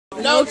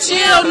No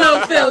chill,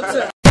 no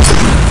filter.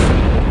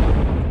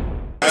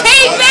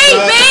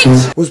 TV,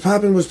 bitch! What's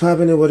poppin',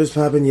 and what is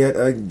poppin' yet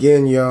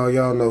again, y'all?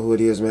 Y'all know who it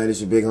is, man.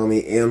 It's your big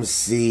homie,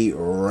 MC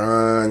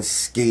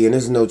Ron-Skii. And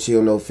this is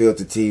noChill,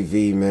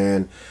 noFilterTV,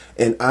 man.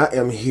 And I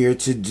am here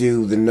to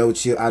do the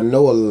noChill. I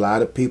know a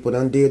lot of people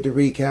done did the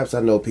recaps.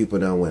 I know people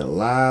done went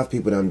live.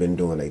 People done been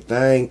doing their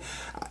thing.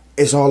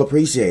 It's all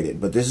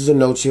appreciated, but this is a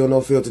noChill,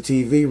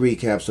 noFilterTV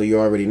recap, so you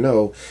already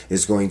know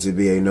it's going to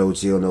be a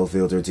noChill,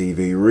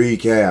 noFilterTV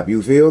recap.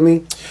 You feel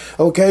me?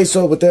 Okay,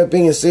 so with that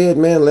being said,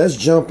 man, let's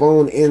jump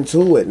on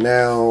into it.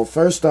 Now,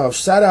 first off,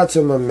 shout out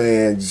to my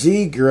man,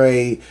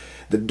 G-Gray,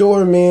 the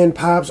Doorman,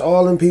 Pops,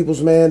 all them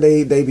peoples, man,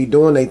 they be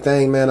doing their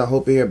thing, man. I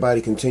hope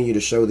everybody continue to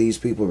show these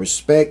people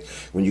respect.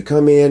 When you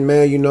come in,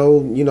 man, you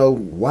know,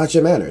 watch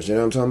your manners, you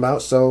know what I'm talking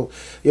about? So,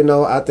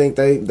 I think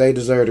they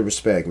deserve the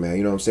respect, man,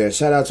 you know what I'm saying?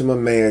 Shout out to my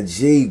man,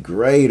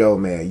 G-Gray, though,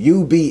 man.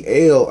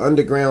 UBL,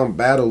 Underground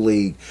Battle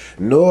League,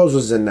 Norz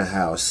was in the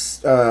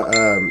house,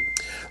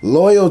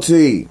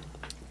 Loyatii,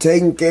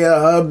 taking care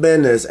of her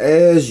business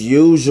as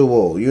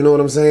usual. You know what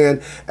I'm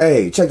saying?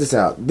 Hey, check this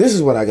out. This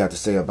is what I got to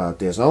say about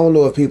this. I don't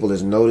know if people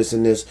is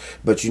noticing this,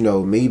 but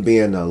me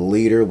being a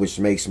leader, which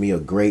makes me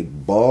a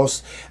great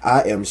boss,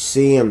 I am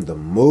seeing the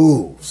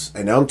moves.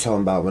 And I'm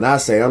talking about, when I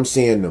say I'm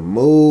seeing the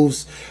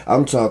moves,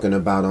 I'm talking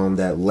about on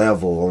that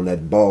level, on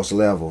that boss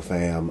level,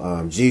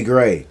 fam.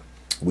 G-Gray,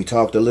 we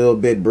talked a little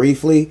bit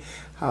briefly.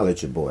 Holla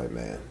at your boy,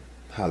 man.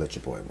 Holla at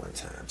your boy one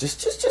time.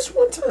 Just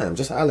one time.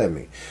 Just holla at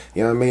me.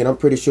 You know what I mean? I'm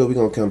pretty sure we're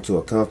going to come to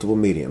a comfortable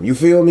medium. You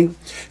feel me?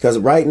 Because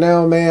right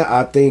now, man,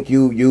 I think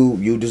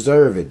you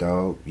deserve it,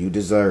 dog. You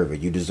deserve it.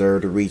 You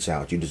deserve to reach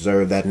out. You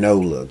deserve that no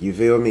look. You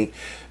feel me?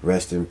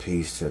 Rest in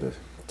peace to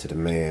the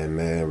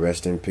man.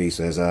 Rest in peace.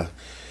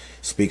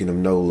 Speaking of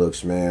no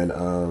looks,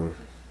 man,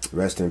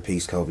 rest in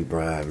peace, Kobe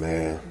Bryant,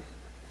 man.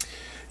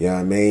 You know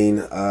what I mean?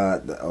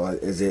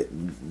 Is it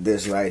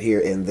this right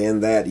here and then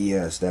that?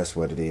 Yes, that's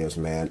what it is,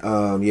 man.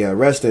 Yeah,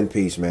 rest in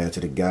peace, man, to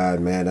the God,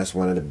 man. That's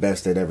one of the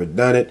best that ever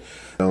done it.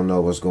 I don't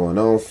know what's going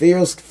on.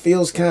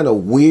 Feels kind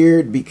of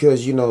weird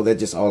because, that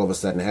just all of a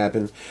sudden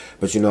happened.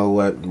 But you know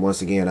what?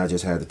 Once again, I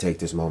just had to take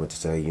this moment to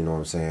say, you know what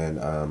I'm saying?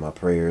 My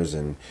prayers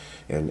and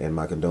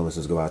my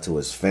condolences go out to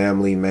his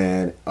family,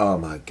 man. Oh,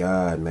 my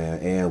God, man.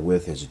 And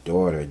with his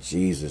daughter.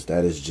 Jesus,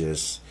 that is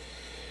just...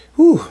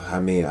 Whew, I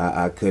mean,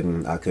 I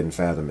couldn't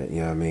fathom it,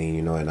 you know what I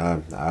mean? And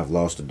I've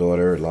lost a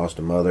daughter, lost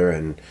a mother,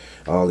 and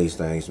all these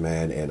things,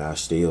 man, and I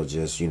still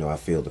just, I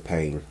feel the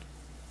pain.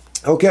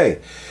 Okay,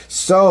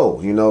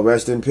 so,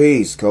 rest in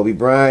peace, Kobe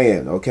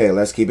Bryant. Okay,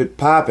 let's keep it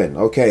popping.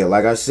 Okay,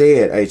 like I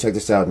said, hey, check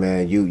this out,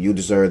 man. You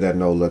deserve that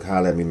no look.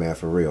 Holla at me, man,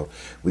 for real.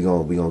 We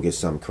gonna get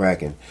something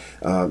cracking.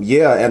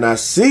 Yeah, and I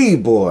see,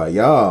 boy,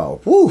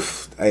 y'all.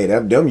 Woof. Hey,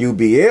 them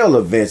UBL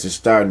events is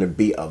starting to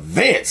be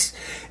events.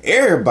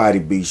 Everybody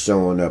be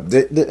showing up.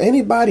 Did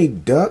anybody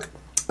duck?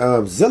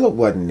 Zilla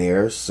wasn't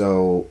there,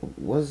 so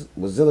was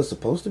Zilla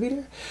supposed to be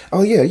there?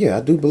 Oh yeah,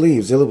 I do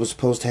believe Zilla was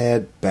supposed to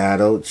have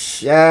battled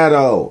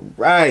Shadow,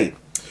 right?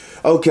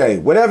 Okay,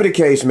 whatever the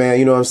case, man,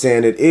 you know what I'm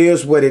saying? It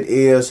is what it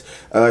is.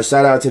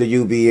 Shout out to the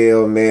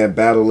UBL, man,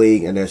 Battle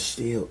League, and that's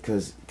still,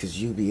 cause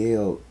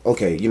UBL,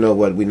 okay, you know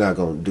what? We're not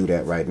gonna do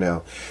that right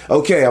now.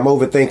 Okay, I'm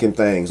overthinking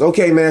things.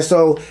 Okay, man,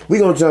 so we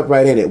gonna jump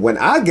right in it. When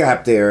I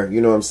got there,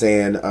 you know what I'm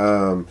saying,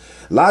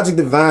 Logic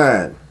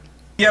Divine.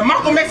 Yeah,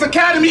 Malcolm X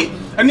Academy,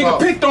 a nigga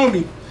picked on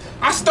me.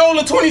 I stole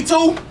a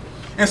 22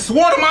 and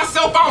swore to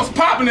myself I was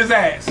popping his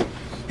ass.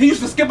 He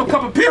used to skip a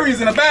couple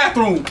periods in the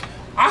bathroom.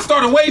 I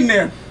started waiting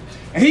there,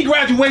 and he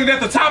graduated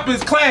at the top of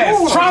his class.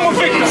 Ooh. Trauma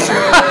victim.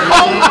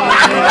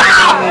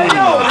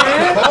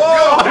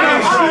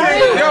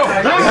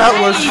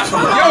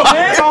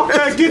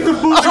 Get the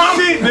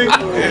bullshit, nigga.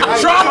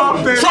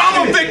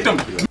 Trauma victim.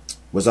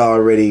 Was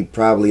already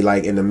probably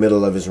like in the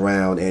middle of his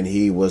round, and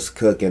he was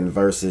cooking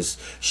versus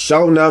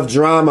Show Enough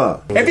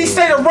Drama. If he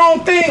say the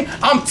wrong thing,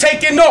 I'm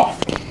taking off.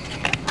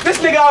 This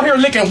nigga out here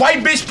licking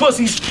white bitch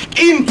pussies,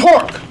 eating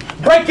pork,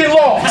 breaking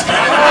laws. Breaking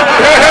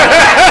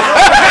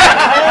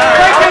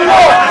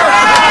laws.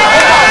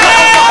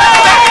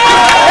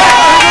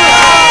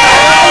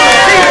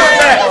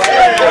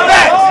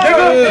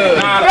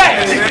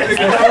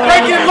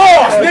 Breaking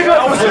laws, nigga.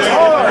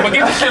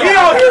 He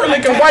out here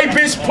licking white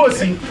bitch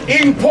pussy,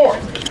 eating pork,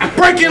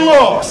 breaking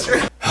laws.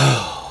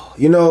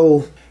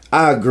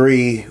 I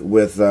agree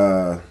with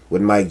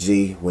Mike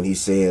G when he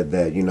said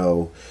that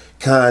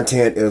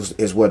content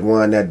is what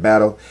won that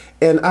battle,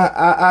 and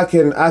I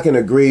can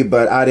agree,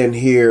 but I didn't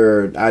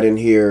hear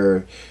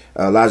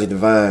Logic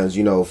Divine's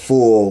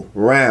full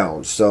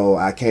round, so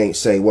I can't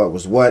say what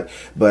was what,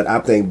 but I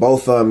think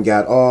both of them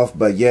got off.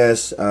 But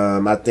yes,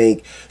 I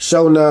think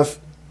Show Enough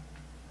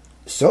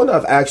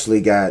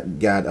actually got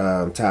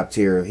top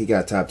tier. He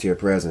got top tier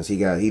presence.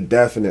 He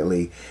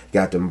definitely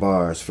got them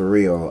bars for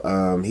real.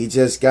 He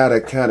just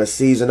gotta kind of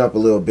season up a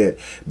little bit.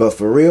 But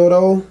for real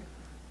though,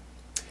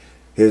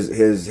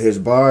 his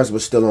bars were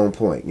still on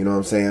point, you know what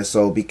I'm saying?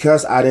 So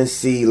because I didn't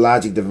see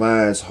Logic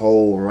Divine's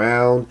whole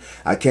round,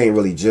 I can't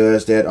really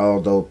judge that,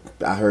 although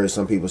I heard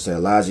some people say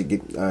Logic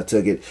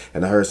took it,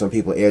 and I heard some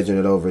people edging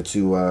it over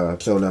to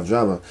Show Enough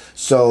Drama.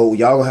 So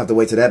y'all gonna have to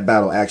wait till that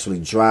battle actually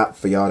drop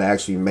for y'all to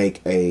actually make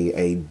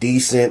a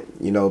decent,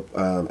 you know,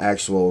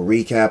 actual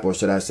recap, or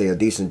should I say a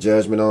decent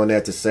judgment on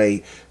that, to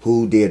say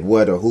who did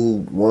what or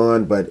who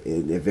won. But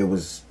if it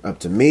was up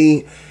to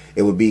me,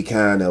 it would be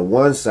kind of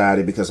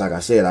one-sided, because like I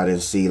said, I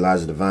didn't see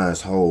Logic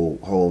Divine's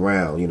whole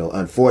round, you know,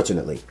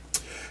 unfortunately.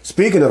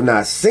 Speaking of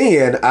not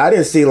seeing, I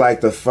didn't see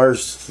like the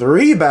first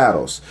 3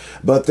 battles,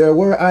 but there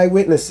were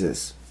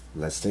eyewitnesses.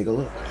 Let's take a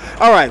look.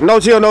 All right,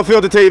 noChill,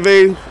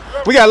 noFilterTV.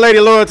 We got Ladii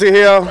Loyatii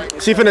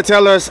here. She finna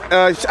tell us,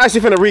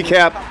 actually finna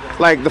recap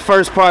like the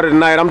first part of the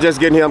night. I'm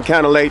just getting here, I'm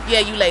kind of late. Yeah,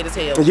 you late as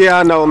hell. Yeah,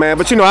 I know, man,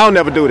 but you know, I'll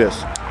never do this.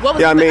 What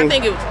was I mean? I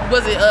think it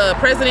was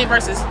President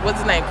versus, what's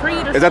his name,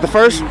 Creed? Or is that the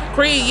first?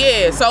 Creed,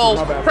 yeah.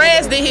 So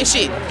Prez did his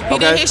shit. He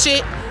did his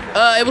shit.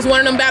 It was one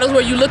of them battles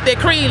where you looked at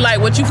Creed like,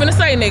 what you finna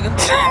say, nigga?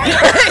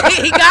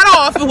 He got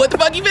off, what the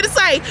fuck you finna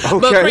say? Okay.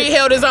 But Creed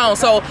held his own,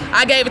 so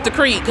I gave it to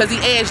Creed because he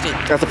edged it.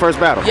 That's the first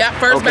battle? Yeah,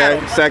 first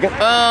battle. Second?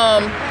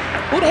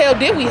 Who the hell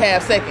did we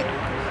have second?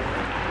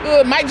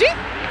 Mike G?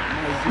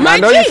 I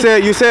know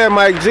you said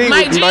Mike G.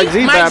 Mike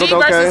G battled,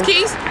 versus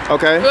Keys.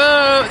 Okay.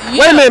 Yeah.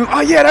 Wait a minute. Oh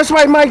yeah, that's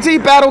right. Mike G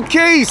battled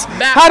Keys.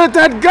 How did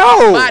that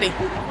go? Body.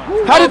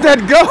 How did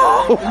that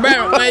go?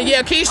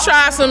 Yeah, Keys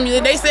tried some.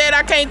 They said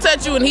I can't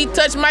touch you, and he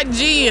touched Mike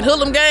G, and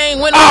Hoodlum gang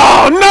went.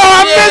 Oh no,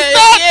 I missed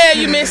that.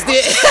 Yeah, you missed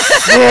it.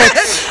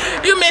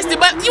 You missed it,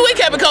 but we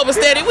kept it covered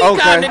steady. We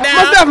calmed it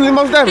down.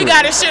 Most definitely. He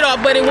got his shit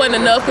off, but it wasn't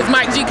enough because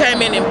Mike G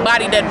came in and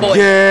bodied that boy.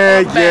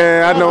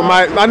 Yeah.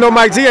 I know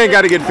Mike G ain't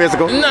got to get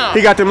physical. No.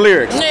 He got them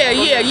lyrics. Yeah.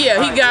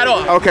 He got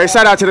off. Okay,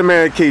 shout out to the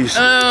man Keys.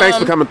 Thanks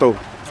for coming through.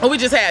 We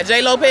just had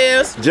J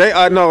Lopez.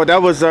 No, that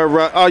was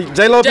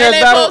J Lopez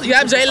battle.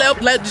 Yeah, J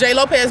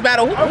Lopez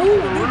battle.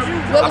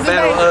 What was his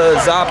name?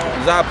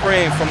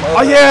 Zapreem from.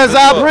 Oh yeah,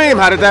 Zapreem.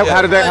 How did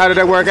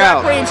that work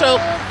out? Zapreem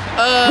choke.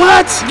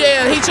 What?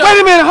 Yeah, he choked.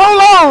 Wait a minute,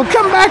 hold on.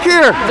 Come back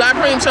here.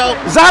 Zapreem choked.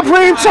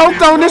 Zapreem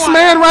choked on this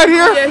man right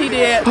here? Yeah, he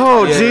did.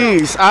 Oh,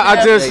 jeez.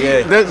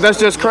 That's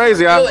just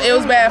crazy. It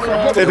was bad for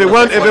him. If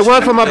it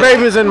weren't for my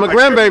babies and my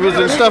grandbabies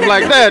and stuff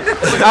like that,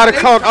 I'd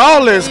have caught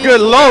all this.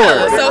 Good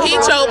Lord. So he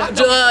choked.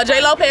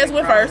 J Lopez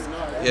went first.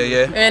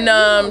 Yeah.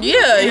 And he's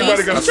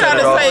trying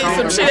to say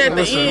some shit at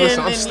the end.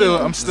 I'm still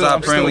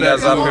Zapreem. We got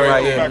Zapreem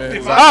right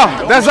here.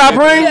 Oh, that's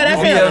Zapreem? Yeah,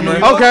 that's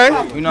him.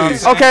 Okay. You know what I'm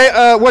saying?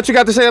 Okay, what you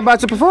got to say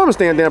about your performance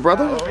then,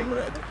 brother?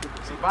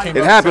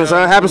 It happens,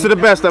 huh? Happens to the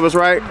best of us,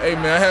 right? Hey,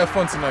 man, I had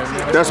fun tonight,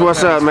 man. That's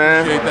what's up,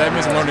 man. That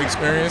means learning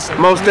experience.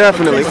 Most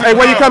definitely. Hey,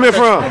 where you coming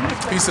from?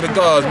 Peace to the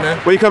gods, man.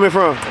 Where you coming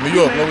from? New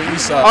York, Lower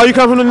East Side. Oh, you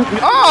come from the...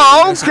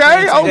 Oh,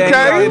 okay.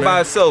 Yeah, by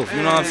himself,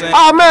 you know what I'm saying?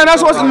 Oh, man,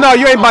 that's what's... No,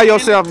 you ain't by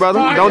yourself, brother.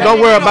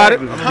 Don't worry about it.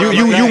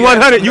 You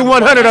 100. You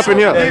 100 up in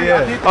here.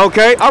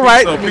 Okay, all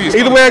right.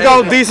 Either way it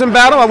goes, decent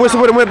battle. I wish it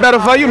would have went better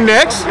for you.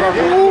 Next.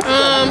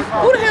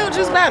 Who the hell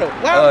just battled?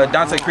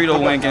 Dante Credo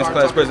went against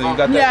Class President. You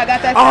got that? Yeah, I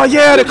got that. Oh,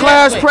 yeah, the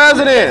Class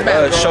President.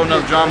 Show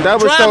Enough Drama. That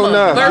was Show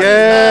Enough.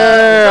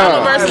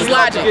 Drama versus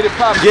Logic.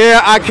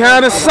 Yeah, I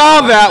kind of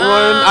saw that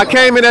one. I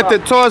came in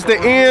towards the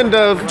end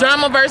of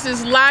Drama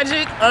versus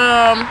Logic.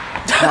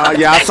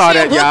 Yeah, I saw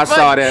that. Yeah, I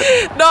saw that.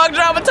 Dog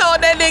Drama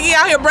told that nigga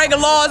out here breaking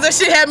laws. That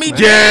shit had me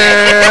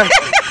dead.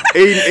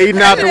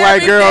 eating out the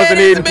white girls and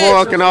eating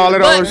pork and all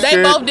of those shit.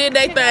 They both did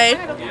their thing.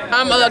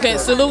 I'm looking.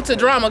 Salute to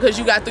Drama because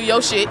you got through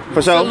your shit.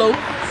 For sure. Salute.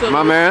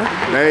 My man.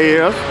 There he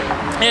is.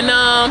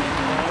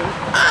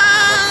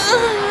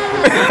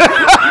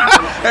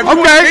 And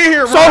okay,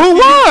 so who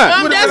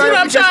won? That's what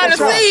I'm trying to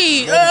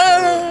see.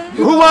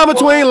 Who won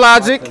between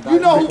Logic and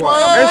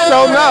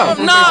Show Enough?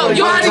 No,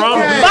 you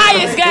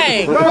bias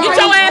gang. Get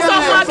your ass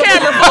off my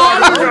camera, fool.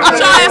 Get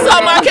your ass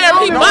off my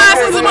camera. He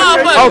biases a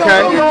motherfucker.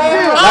 Okay,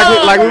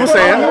 like we were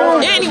saying.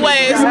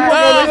 Anyways,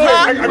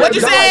 what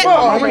you said?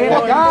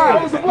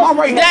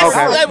 That's,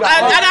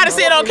 I gotta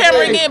say it on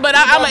camera again, but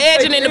I'm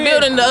edging in the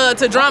building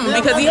to Drama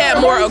because he had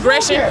more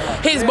aggression.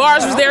 His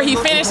bars was there. He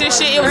finished his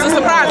shit. It was a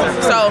surprise.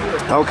 So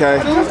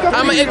okay.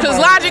 Because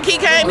Logic, he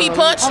came, he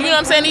punched. You know what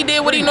I'm saying? He did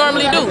what he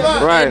normally do.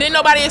 Right. And didn't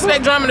nobody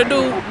expect Drama to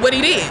do what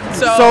he did.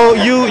 So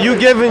you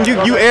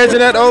edging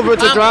that over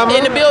to Drama?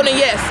 In the building,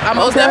 yes. I'm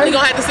most definitely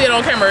gonna have to see it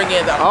on camera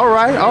again, though. All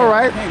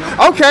right.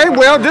 Okay.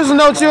 Well, this is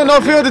noChill,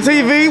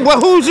 noFilterTV. Well,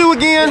 who's you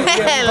again?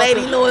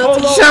 Ladii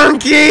Loyatii.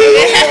 Chunky.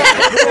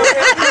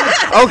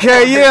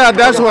 Okay, yeah,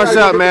 that's what's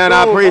up, man.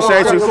 I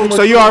appreciate you.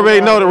 So you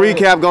already know the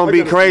recap gonna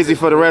be crazy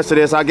for the rest of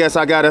this. I guess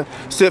I gotta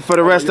sit for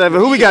the rest of it.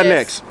 Who we got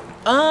next?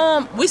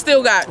 We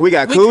still got. We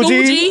got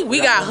Coogi. We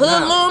got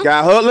Hoodlum.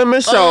 Got Hoodlum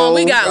and Show.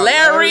 We got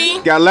Larry.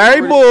 Got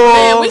Larry Bull.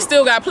 Man, we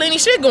still got plenty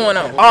shit going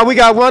on. Oh, we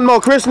got one more.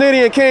 Chris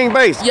Nitty and King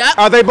Bass. Yep.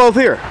 Are they both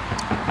here?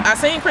 I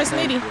seen Chris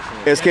Nitty.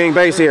 Is King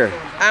Bass here?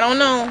 I don't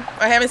know.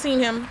 I haven't seen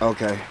him.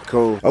 Okay,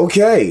 cool.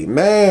 Okay,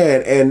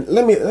 man, and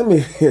let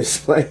me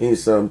explain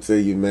something to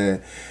you,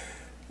 man.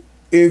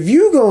 if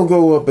you gonna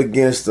go up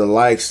against the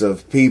likes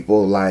of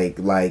people like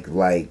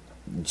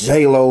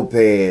J.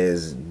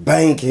 Lopez,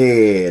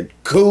 Bankhead,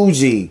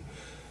 Coogi,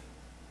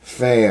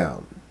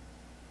 fam,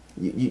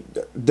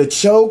 the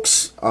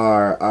chokes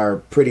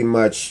are pretty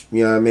much,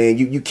 you know what I mean.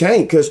 You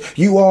can't, because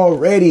you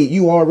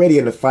already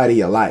in the fight of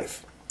your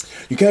life.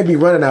 You can't be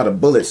running out of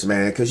bullets,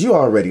 man, because you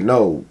already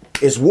know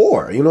it's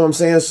war. You know what I'm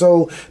saying?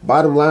 So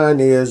bottom line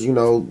is, you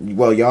know,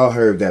 well, y'all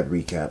heard that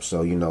recap,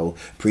 so, you know,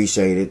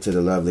 appreciate it to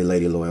the lovely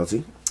Ladii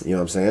Loyatii. You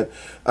know what I'm saying?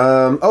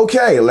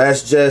 Okay,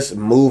 let's just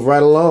move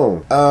right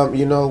along.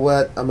 You know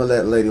what? I'm gonna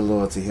let Ladii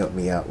Loyatii help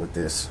me out with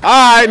this.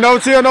 Alright,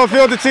 noChill,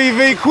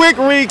 noFilterTV. Quick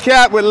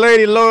recap with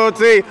Ladii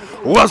Loyatii.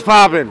 What's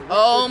poppin'?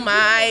 Oh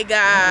my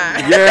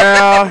God.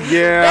 Yeah.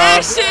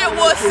 That shit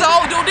was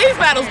so, dude, these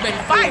battles been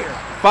fire.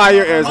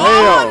 Fire as hell.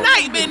 All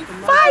night been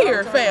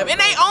fire, fam. And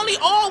they only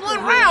all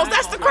 1 rounds.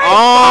 That's the crazy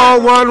all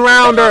part. 1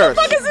 rounders.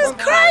 Motherfuckers is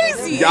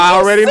crazy. Y'all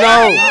already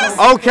know.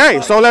 Okay,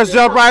 so let's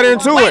jump right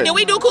into Wait, it. did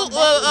we do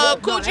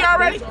Coogi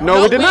already?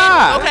 No, we did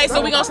not. Okay, so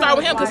we gonna start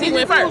with him because he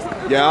went first.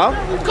 Yeah.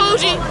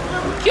 Coogi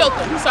killed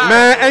him. Sorry.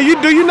 Man, and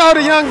do you know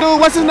the young dude?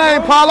 What's his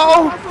name?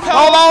 Polo?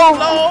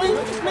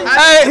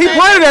 Hey, he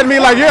pointed at me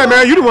like, yeah,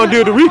 man, you the one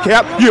to do the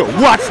recap. Yeah,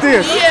 watch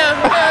this. Yeah.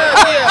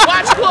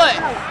 Watch what?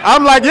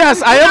 I'm like,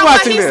 yes, I am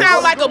watching this. He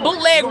sound like a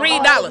bootleg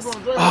Reed Dollars.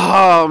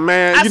 Oh,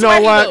 man, you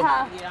know what?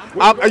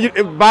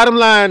 Bottom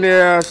line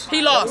is,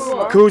 he lost.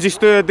 Coogi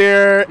stood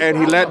there and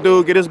he let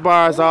dude get his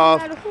bars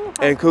off,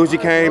 and Coogi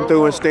came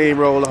through and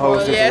steamrolled the whole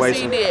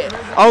situation. Yes, he did.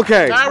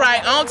 Okay. All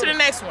right, on to the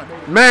next one.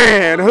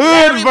 Man,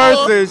 Hood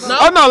versus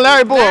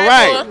Larry Bull,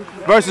 right?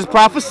 Versus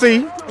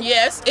Prophecy.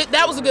 Yes,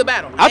 that was a good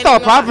battle. I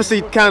thought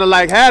Prophecy kind of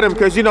like had him,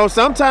 because, you know,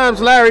 sometimes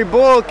Larry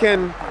Bull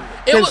can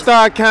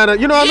start kind of,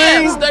 you know what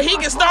I mean? Yeah, he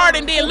can start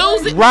and then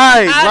lose it.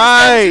 Right.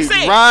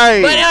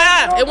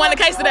 But it wasn't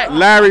the case today.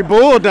 Larry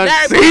Bull done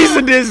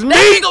seasoned his meat.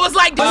 That nigga was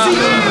like,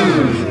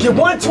 get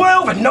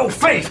 112 and no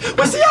faith.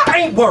 But see,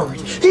 I ain't worried.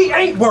 He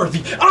ain't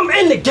worthy. I'm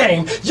in the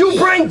game. You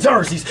bring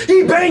jerseys.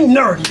 He bang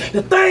nerdy.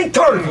 The thing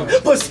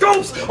curvy. Put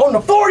scopes on the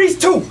 40s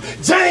too.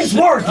 James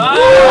Worthy.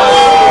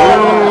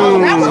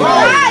 That was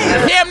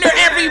right. Damn near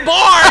every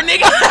bar,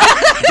 nigga.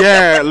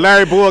 Yeah,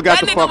 Larry Bull got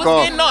the fuck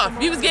off.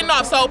 He was getting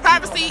off. So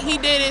Prophecy, he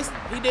did his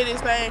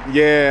thing.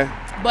 Yeah.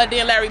 But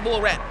then Larry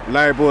Bull rapped.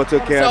 Larry Bull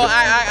took care of it. So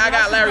I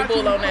got Larry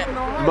Bull on that.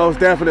 Most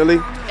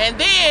definitely. And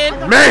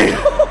then, man,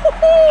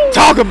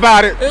 talk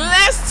about it.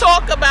 Let's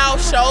talk about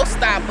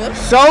Showstopper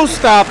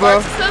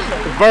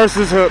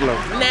versus Hoodlum.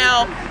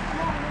 Now,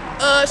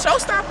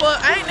 Showstopper,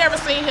 I ain't never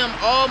seen him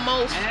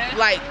almost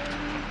like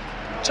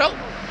choke.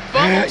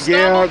 Yeah,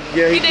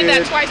 he did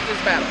that twice this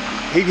battle.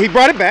 He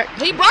brought it back.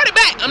 He brought it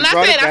back. I'm not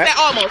saying I said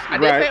almost. I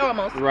did say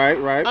almost. Right.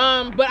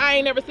 But I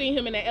ain't never seen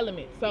him in that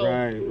element. So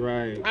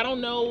right. I don't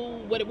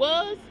know what it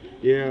was.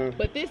 Yeah.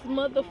 But this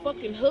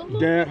motherfucking Hoodlum.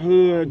 That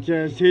hood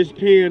his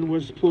pen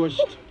was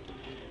pushed.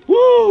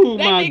 Woo,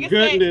 my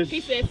goodness. He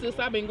said, sis,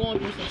 I've been going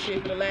through some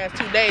shit for the last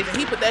 2 days, and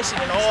he put that shit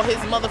in all his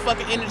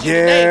motherfucking energy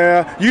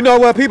today. You know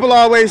what? People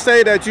always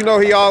say that, you know,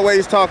 he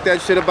always talk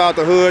that shit about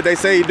the hood. They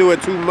say he do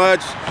it too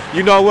much.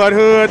 You know what,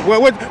 Hood?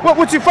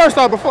 What you first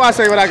off, before I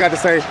say what I got to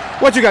say,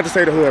 what you got to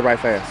say to Hood right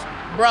fast?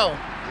 Bro,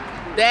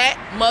 that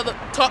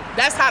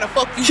that's how the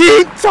fuck you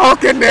keep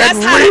talking that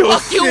real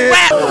shit. You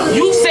rap.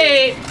 You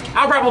said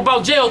I rap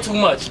about jail too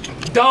much.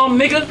 Dumb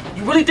nigga.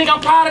 You really think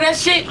I'm proud of that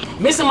shit?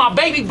 Missing my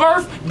baby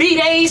birth,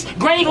 B-days,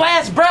 granny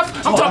last breath.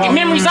 I'm talking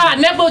memories I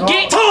never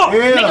get.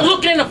 Nigga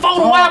looking in the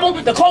photo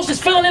album, the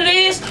closest feeling it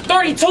is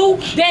 32,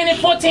 damn it,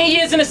 14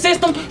 years in the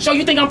system. So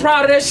you think I'm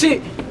proud of that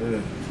shit?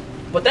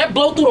 But that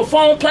blow through the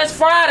phone plus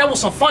fry, that was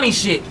some funny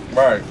shit.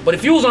 Right. But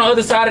if you was on the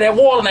other side of that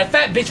wall and that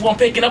fat bitch wasn't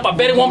picking up, I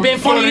bet it won't been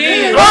funny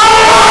then.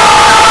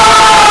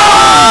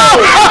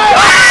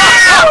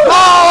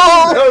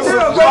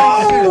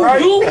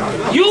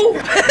 You?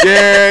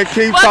 Yeah,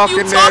 keep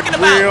talking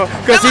that real.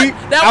 Because he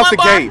out the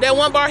gate. That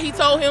one bar he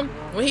told him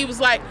when he was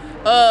like,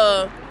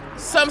 I'ma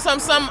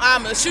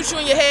shoot you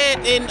in your head,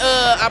 and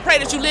I pray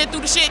that you live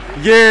through the shit.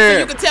 Yeah. So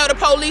you can tell the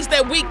police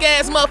that weak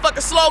ass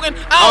motherfucking slogan.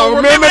 I don't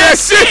remember that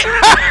shit.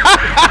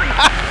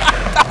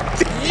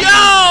 Yo.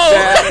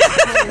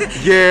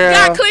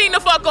 Yeah. Got clean the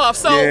fuck off.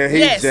 So yeah,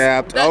 he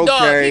jabbed. That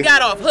dog, okay. he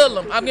got off.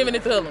 Hoodlum. I'm giving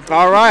it to Hoodlum.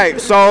 All right.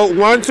 So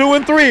 1, 2,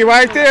 and 3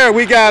 right there.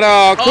 We got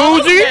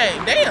Coogi.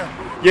 Damn.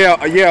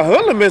 Yeah,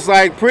 Hoodlum is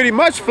like pretty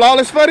much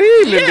flawless for the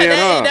evening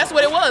then, that's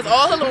what it was.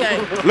 All Hoodlum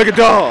game. Look at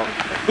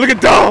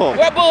Dog.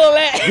 Where Bull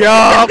at?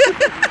 Yup,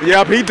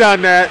 he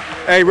done that.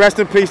 Hey, rest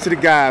in peace to the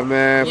guy,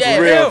 man.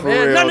 For real,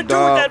 nothing to do with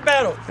that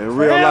battle. In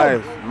real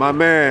life, my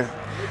man.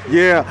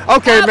 Yeah.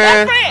 Okay,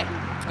 man.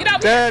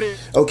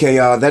 Okay,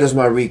 y'all, that is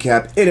my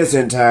recap in its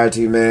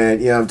entirety, man.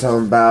 You know what I'm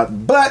talking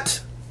about.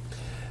 But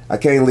I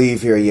can't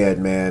leave here yet,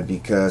 man,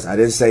 because I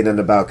didn't say nothing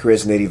about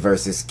Chris Nitty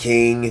versus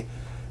King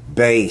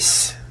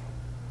Bass.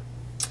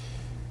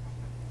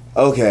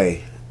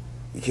 Okay,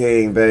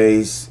 King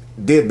Bass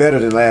did better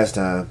than last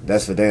time.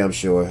 That's for damn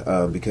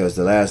sure. Because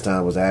the last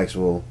time was a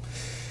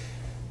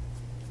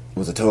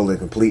total and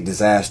complete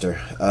disaster.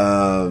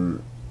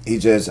 he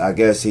just, I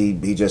guess he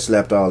just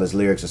slept all his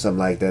lyrics or something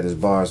like that, his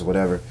bars or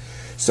whatever.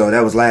 So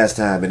that was last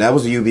time, and that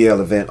was a UBL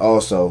event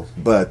also.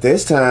 But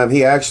this time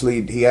he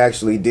actually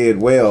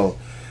did well.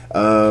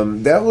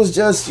 That was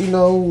just, you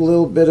know, a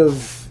little bit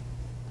of,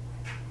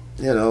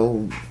 you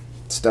know,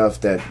 stuff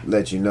that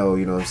let you know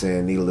what I'm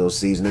saying, need a little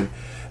seasoning.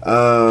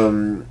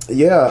 It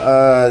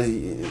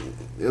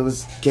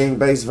was King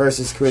Bass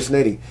versus Chris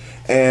Nitty.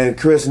 And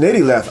Chris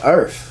Nitty left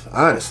Earth,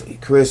 honestly.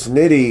 Chris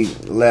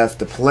Nitty left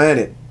the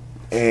planet,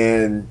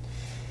 and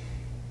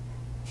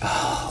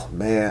oh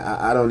man,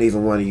 I don't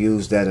even want to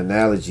use that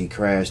analogy,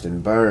 crashed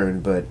and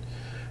burned, but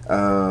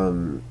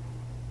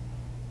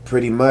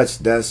pretty much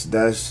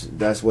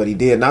that's what he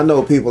did. And I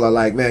know people are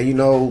like, man, you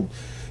know,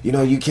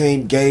 you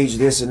can't gauge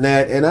this and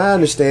that, and I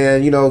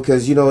understand, you know,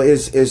 because you know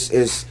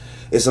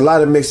it's a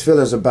lot of mixed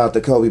feelings about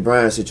the Kobe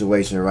Bryant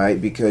situation,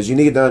 right? Because you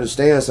need to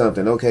understand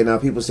something. Okay, now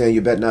people saying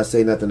you better not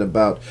say nothing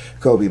about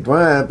Kobe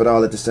Bryant, but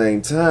all at the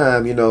same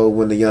time, you know,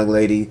 when the young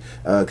lady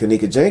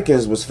Kenneka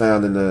Jenkins was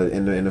found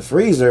in the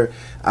freezer,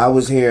 I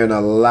was hearing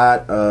a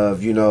lot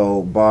of, you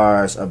know,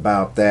 bars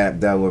about that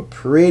were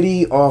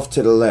pretty off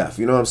to the left.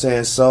 You know what I'm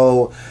saying?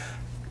 So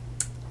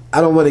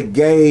I don't want to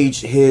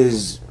gauge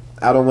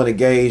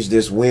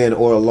this win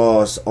or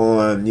loss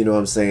on, you know what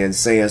I'm saying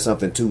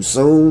something too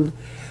soon.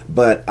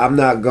 But I'm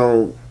not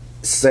going to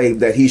say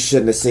that he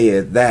shouldn't have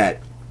said that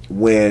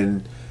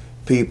when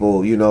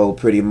people, you know,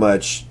 pretty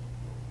much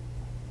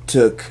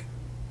took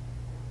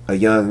a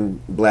young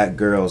black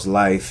girl's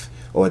life,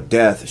 or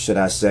death, should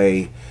I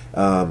say,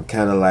 kind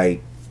of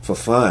like for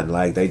fun.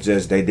 Like they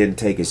didn't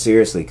take it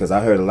seriously. Because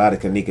I heard a lot of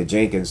Kenneka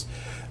Jenkins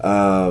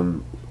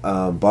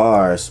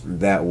bars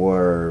that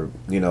were,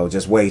 you know,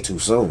 just way too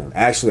soon.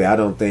 Actually, I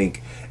don't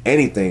think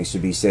anything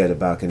should be said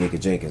about Kenneka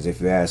Jenkins,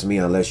 if you ask me,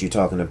 unless you're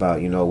talking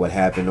about, you know, what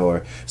happened,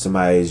 or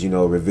somebody's, you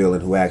know,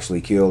 revealing who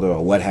actually killed her,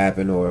 or what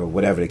happened, or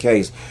whatever the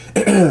case.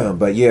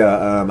 But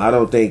yeah, I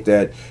don't think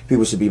that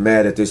people should be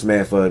mad at this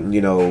man for,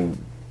 you know,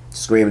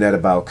 screaming that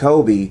about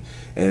Kobe,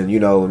 and, you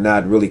know,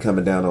 not really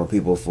coming down on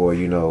people for,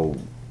 you know,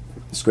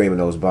 screaming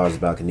those bars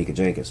about Kenneka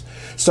Jenkins.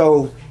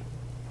 So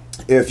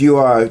if you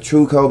are a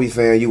true Kobe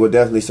fan, you will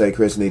definitely say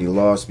Chris Nitty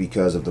lost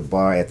because of the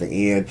bar at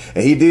the end.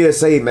 And he did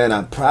say, man,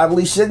 I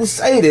probably shouldn't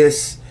say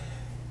this.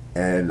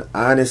 And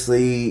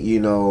honestly, you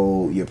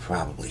know, you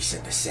probably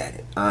shouldn't have said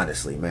it.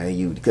 Honestly,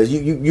 man, because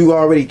you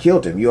already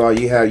killed him. You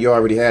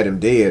already had him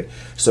dead.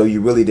 So you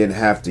really didn't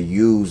have to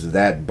use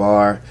that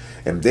bar.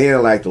 And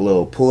then like the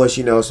little push,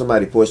 you know,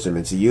 somebody pushed him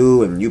into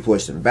you and you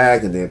pushed him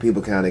back, and then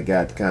people kind of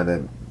got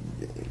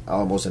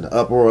almost in the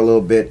uproar a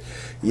little bit.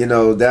 You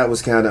know, that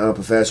was kind of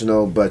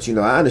unprofessional, but, you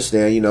know, I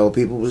understand, you know,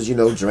 people was, you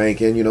know,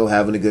 drinking, you know,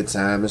 having a good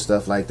time and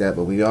stuff like that,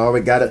 but we all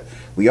gotta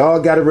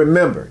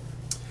remember,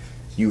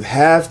 you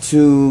have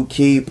to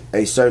keep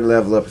a certain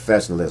level of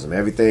professionalism.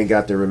 Everything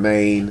got to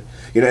remain,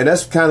 you know, and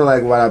that's kind of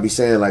like what I'll be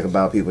saying, like,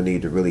 about people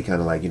need to really kind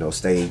of like, you know,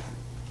 stay,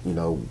 you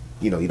know,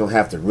 you don't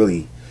have to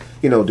really,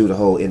 you know, do the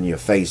whole in your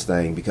face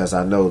thing, because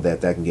I know that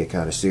can get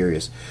kind of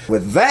serious.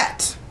 With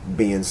that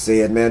being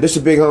said, man, this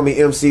your big homie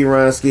MC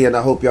Ron-Skii, and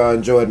I hope y'all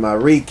enjoyed my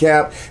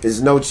recap.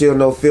 It's noChill,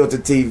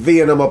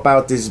 noFilterTV, and I'm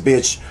about this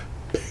bitch.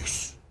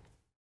 Peace.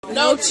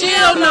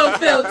 noChill,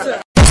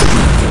 noFilter.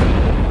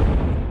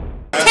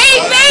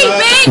 TV,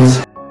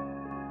 bitch!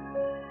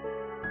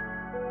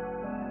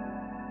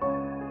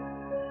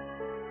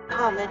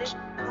 Homage.